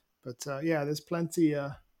 But there's plenty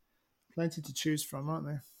to choose from, aren't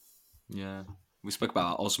there? Yeah, we spoke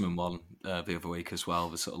about that Osman one the other week as well.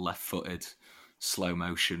 The sort of left-footed slow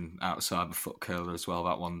motion outside the foot curler as well.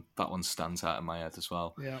 That one stands out in my head as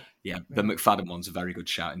well. Yeah. The McFadden one's a very good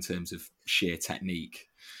shout in terms of sheer technique.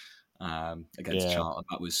 Against Charlton,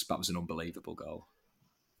 that was an unbelievable goal.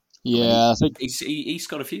 Yeah, I think he's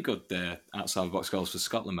got a few good outside the box goals for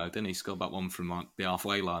Scotland, though, didn't he? He scored that one from like the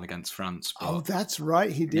halfway line against France. But, that's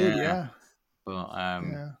right, he did. Yeah. But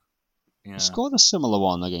he scored a similar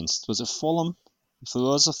one against, was it Fulham?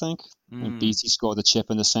 For us, I think. Beattie scored a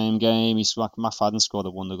chip in the same game. McFadden scored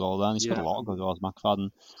a wonder goal then. He scored a lot of good goals,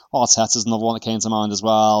 McFadden. Arteta's another one that came to mind as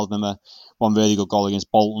well. I remember one really good goal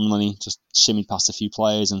against Bolton when he just shimmied past a few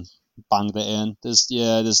players and banged it in. There's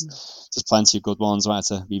plenty of good ones. I had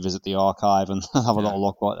to revisit the archive and have a little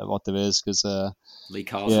look what there is, because Lee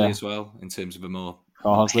Carsley as well, in terms of a more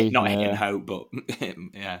Carsley, not hitting hope, but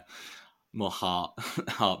more heart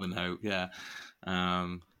than hope.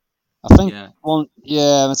 I think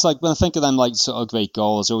it's like when I think of them like sort of great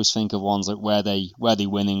goals, I always think of ones like where they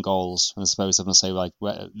winning goals. And I suppose I'm gonna say like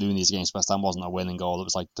Rooney's against West Ham wasn't a winning goal; it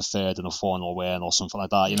was like the third and a 4-0 win or something like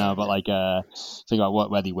that, you know. But like think about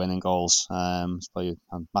where they winning goals. Probably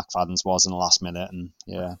McFadden's was in the last minute, and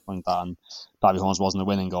like that. And Barry Horn's wasn't a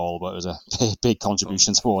winning goal, but it was a big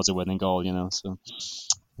contribution towards a winning goal, you know. So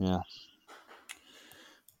yeah.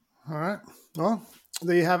 All right. Well,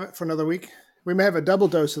 there you have it for another week. We may have a double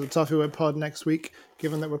dose of the Toffee Web Pod next week,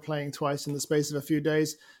 given that we're playing twice in the space of a few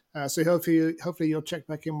days. So hopefully you'll check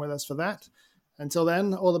back in with us for that. Until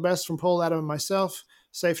then, all the best from Paul, Adam, and myself.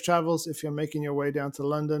 Safe travels if you're making your way down to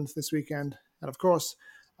London this weekend. And of course,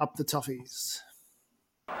 up the Toffees.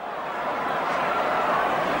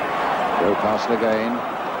 Castle again.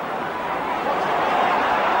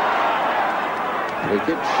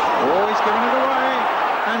 Lukic. Oh, he's giving it away.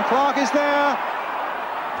 And Clark is there.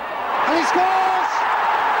 And he scores!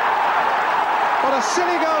 What a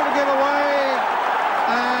silly goal to give away.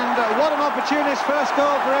 And what an opportunist first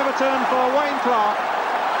goal for Everton for Wayne Clark.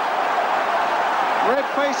 Red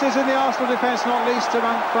faces in the Arsenal defence, not least from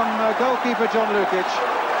goalkeeper John Lukic.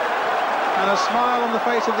 And a smile on the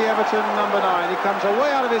face of the Everton number 9. He comes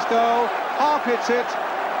away out of his goal, half hits it,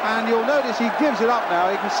 and you'll notice he gives it up now.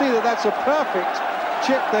 You can see that that's a perfect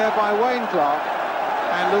chip there by Wayne Clark.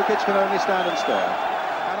 And Lukic can only stand and stare.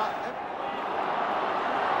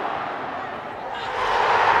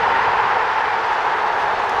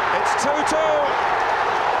 It's 2-2.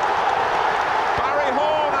 Barry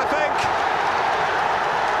Horn, I think.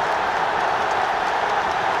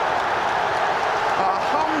 A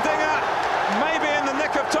humdinger, maybe in the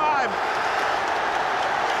nick of time.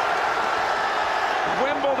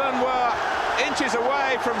 Wimbledon were inches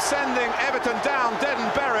away from sending Everton down dead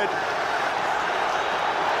and buried.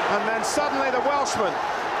 And then suddenly the Welshman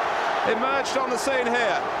emerged on the scene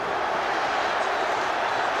here.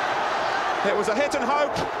 It was a hit and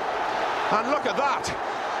hope, and look at that.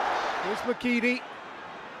 Here's McGeady.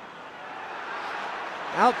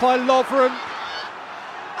 Out by Lovren.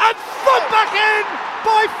 And thrown back in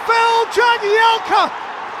by Phil Jagielka.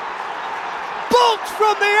 Bolt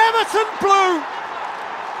from the Everton blue.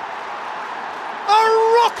 A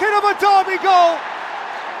rocket of a derby goal.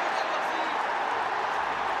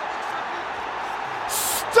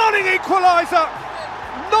 Stunning equaliser.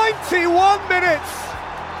 91 minutes.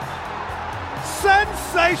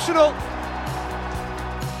 Sensational.